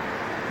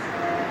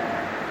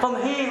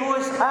from He who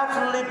is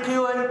absolutely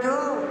pure and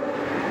good?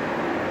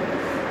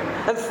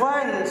 And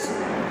friends,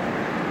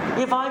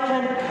 if I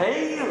can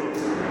pay you,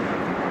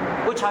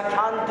 which I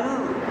can't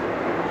do,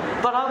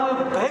 but I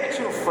will beg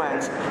you,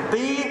 friends,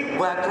 be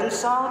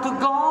reconciled to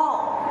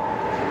God.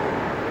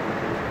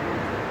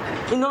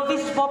 You know,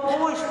 this is what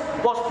Paul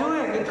was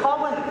doing in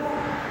Corinth.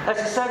 As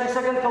he said in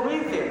 2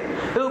 Corinthians,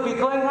 he will be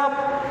going up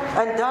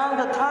and down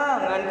the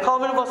town, and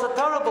Corinth was a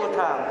terrible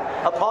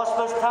town, a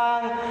prosperous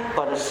town,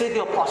 but a city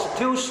of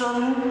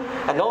prostitution,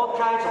 and all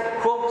kinds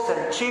of crooks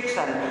and cheats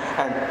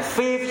and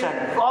thieves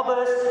and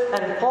robbers.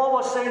 And Paul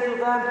was saying to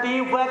them, be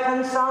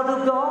reconciled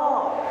to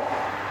God.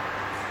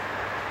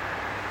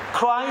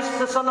 Christ,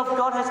 the Son of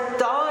God, has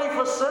died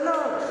for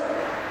sinners.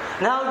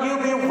 Now you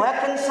be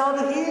reconciled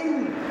to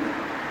Him.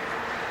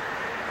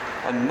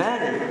 And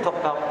many took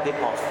up the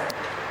offer.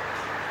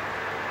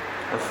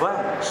 And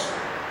friends,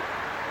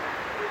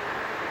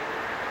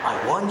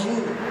 I want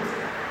you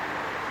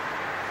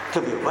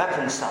to be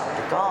reconciled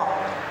to God.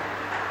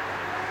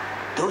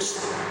 Do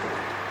so.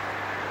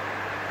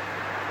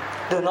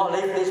 Do not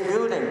leave this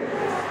building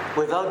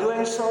without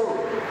doing so.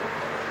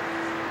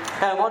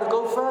 And I want to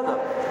go further.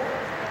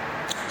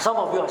 Some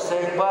of you are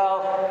saying,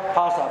 well,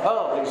 Pastor, I've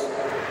heard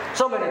this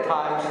so many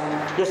times.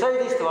 You say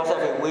this to us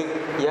every week.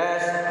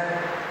 Yes,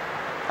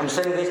 I'm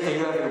saying this to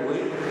you every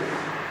week.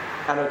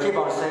 And I'll keep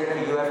on saying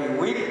to you every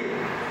week.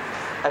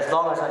 As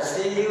long as I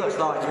see you, as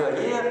long as you are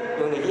here,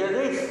 you're going to hear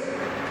this.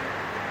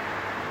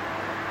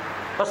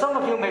 But some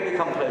of you may be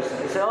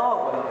complacent. You say,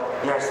 oh, well,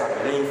 yes, I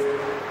believe.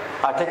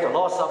 I take the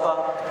Lord's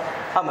Supper.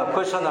 I'm a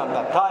Christian, I'm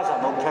baptized,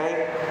 I'm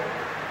okay.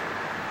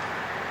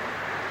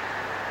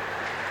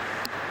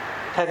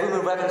 Have you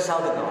been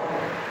reconciled to God?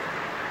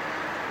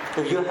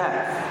 If you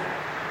have,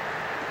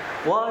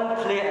 one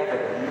clear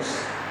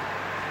evidence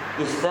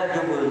is that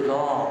you will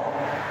long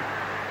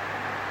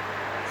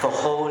for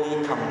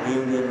holy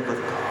communion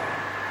with God.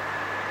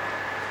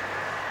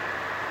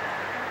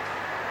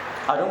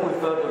 I don't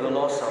refer to the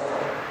Lord's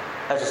Supper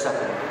as a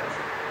sacrament.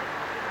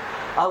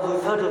 I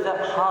refer to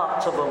that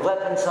heart of a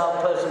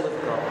reconciled person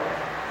with God.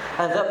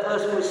 And that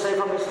person will say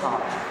from his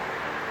heart,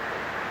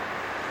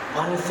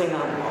 one thing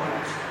I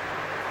want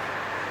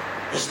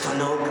is to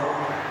know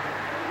God,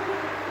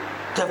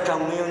 to have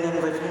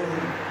communion with Him.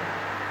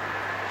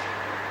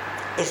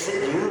 Is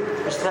it you?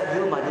 Is that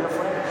you, my dear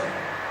friends?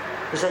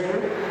 Is that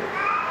you?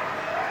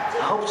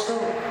 I hope so.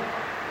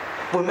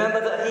 Remember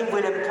that hymn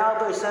William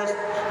Cowper says,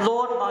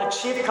 Lord, my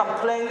chief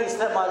complaint is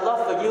that my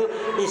love for you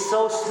is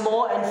so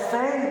small and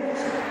faint.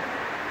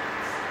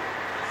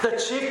 The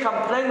chief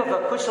complaint of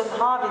a Christian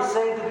heart is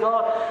saying to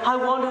God, I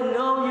want to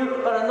know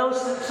you, but I know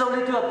so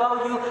little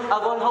about you. I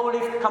want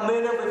holy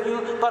communion with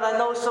you, but I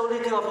know so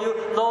little of you.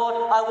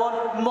 Lord, I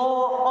want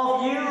more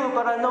of you,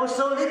 but I know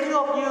so little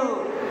of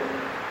you.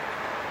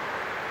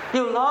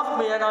 You love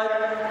me, and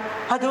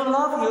I do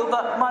love you,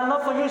 but my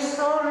love for you is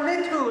so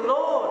little,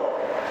 Lord.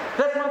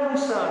 That's my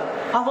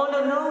concern. I want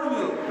to know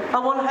you. I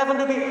want heaven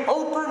to be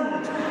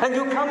opened, and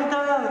you come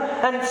down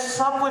and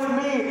sup with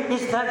me.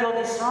 Is that your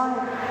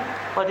desire,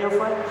 my dear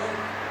friends?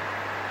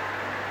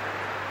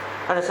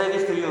 And I say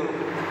this to you,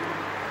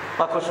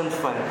 my Christian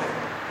friend.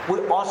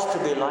 We ought to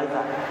be like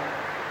that.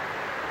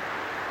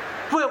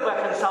 We're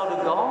reconciled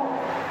to God.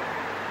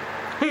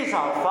 He's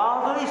our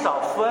Father, He's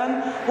our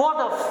friend. What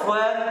a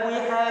friend we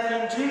have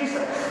in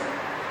Jesus.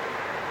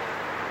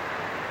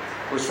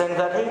 We sang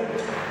that hymn.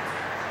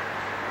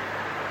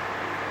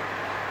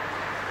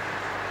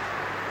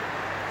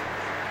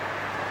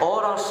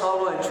 All our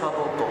sorrow and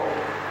trouble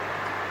borne.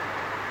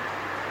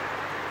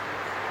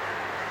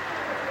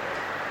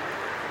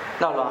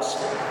 Now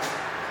lastly,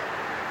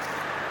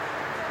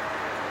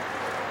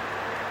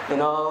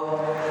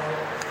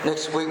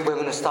 next week we're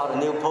going to start a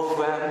new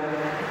program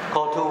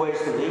called 2 Ways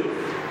to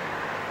Live.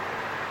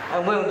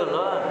 and willing to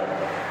learn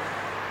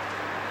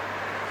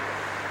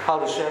how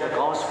to share the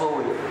gospel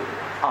with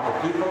other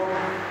people,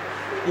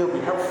 you'll be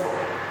helpful.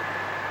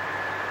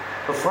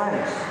 But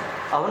friends,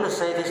 I want to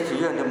say this to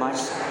you and to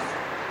myself.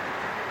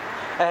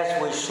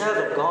 As we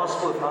share the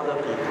gospel with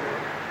other people,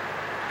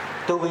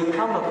 do we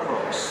come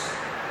across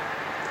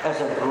as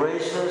a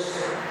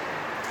gracious,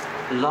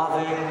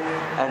 loving,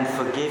 and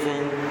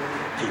forgiving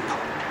people?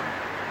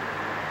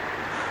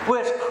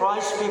 We're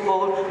Christ's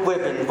people, we've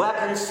been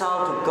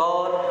reconciled to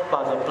God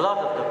by the blood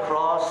of the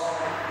cross.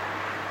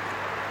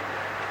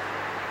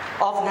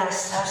 Of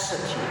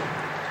necessity,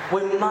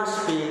 we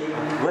must be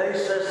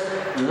gracious,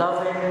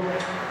 loving,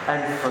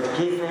 and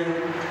forgiving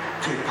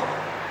people.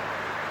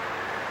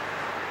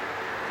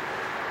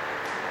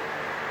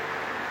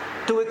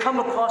 Do we come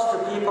across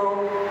the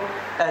people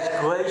as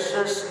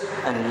gracious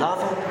and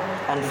loving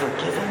and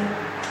forgiving?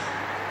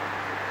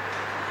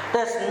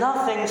 There's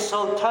nothing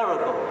so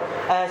terrible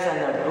as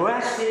an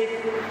aggressive,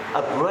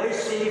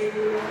 abrasive,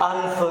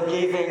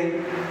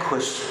 unforgiving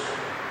Christian.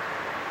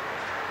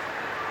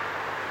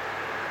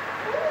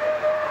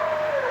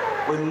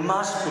 We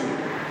must be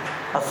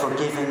a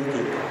forgiving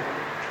people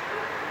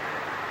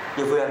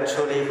if we are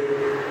truly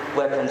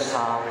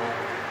reconciled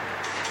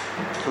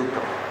to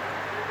God.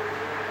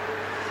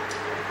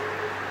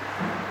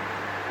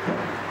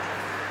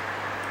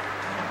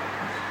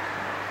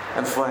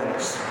 And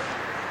friends,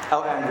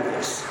 I'll end with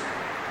this.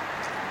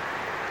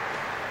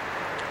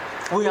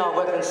 We are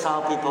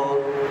reconciled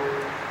people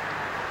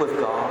with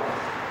God.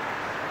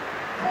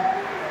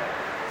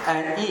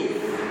 And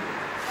if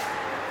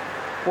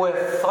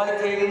we're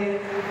fighting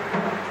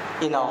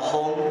in our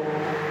home,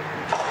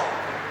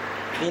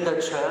 in the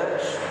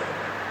church,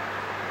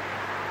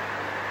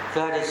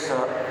 that is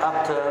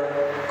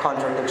utter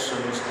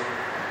contradictions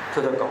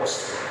to the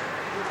gospel.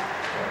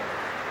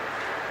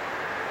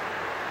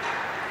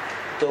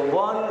 The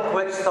one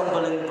great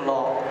stumbling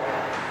block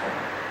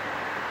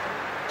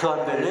to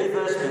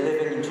unbelievers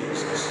believing in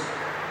Jesus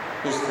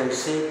is they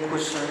see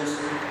Christians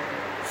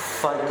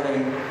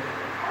fighting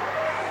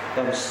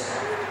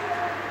themselves.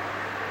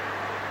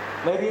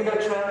 Maybe in the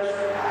church,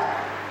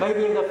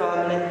 maybe in the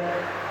family.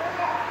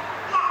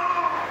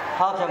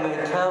 How can we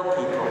tell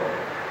people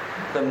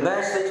the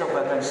message of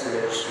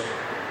reconciliation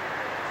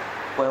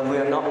when we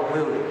are not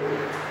willing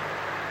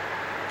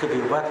to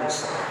be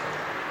reconciled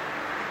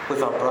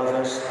with our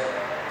brothers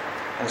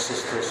and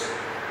sisters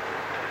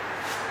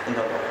in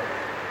the Lord?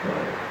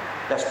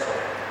 Let's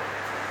pray.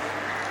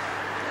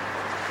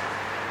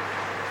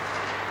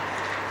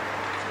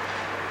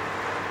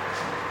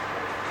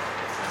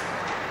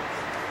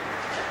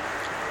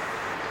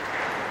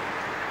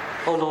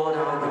 O Lord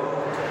our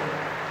God,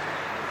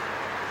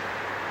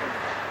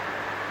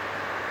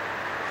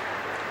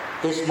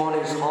 this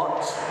morning is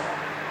hot,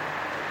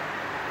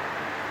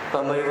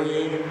 but may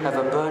we have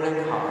a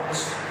burning heart,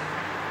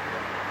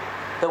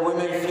 that we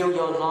may feel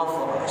your love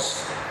for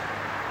us,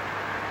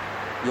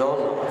 your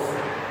love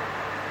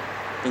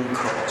in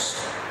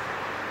Christ.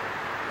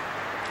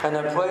 And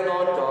I pray,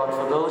 Lord God,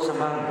 for those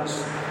among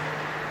us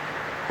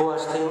who are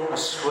still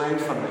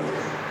estranged from you.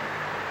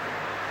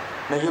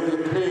 May you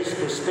be pleased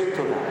to speak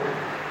to them,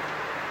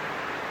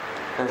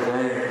 that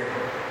they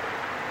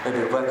may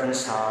be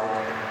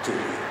reconciled to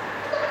you.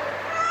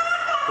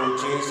 Through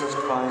Jesus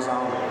Christ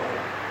our Lord.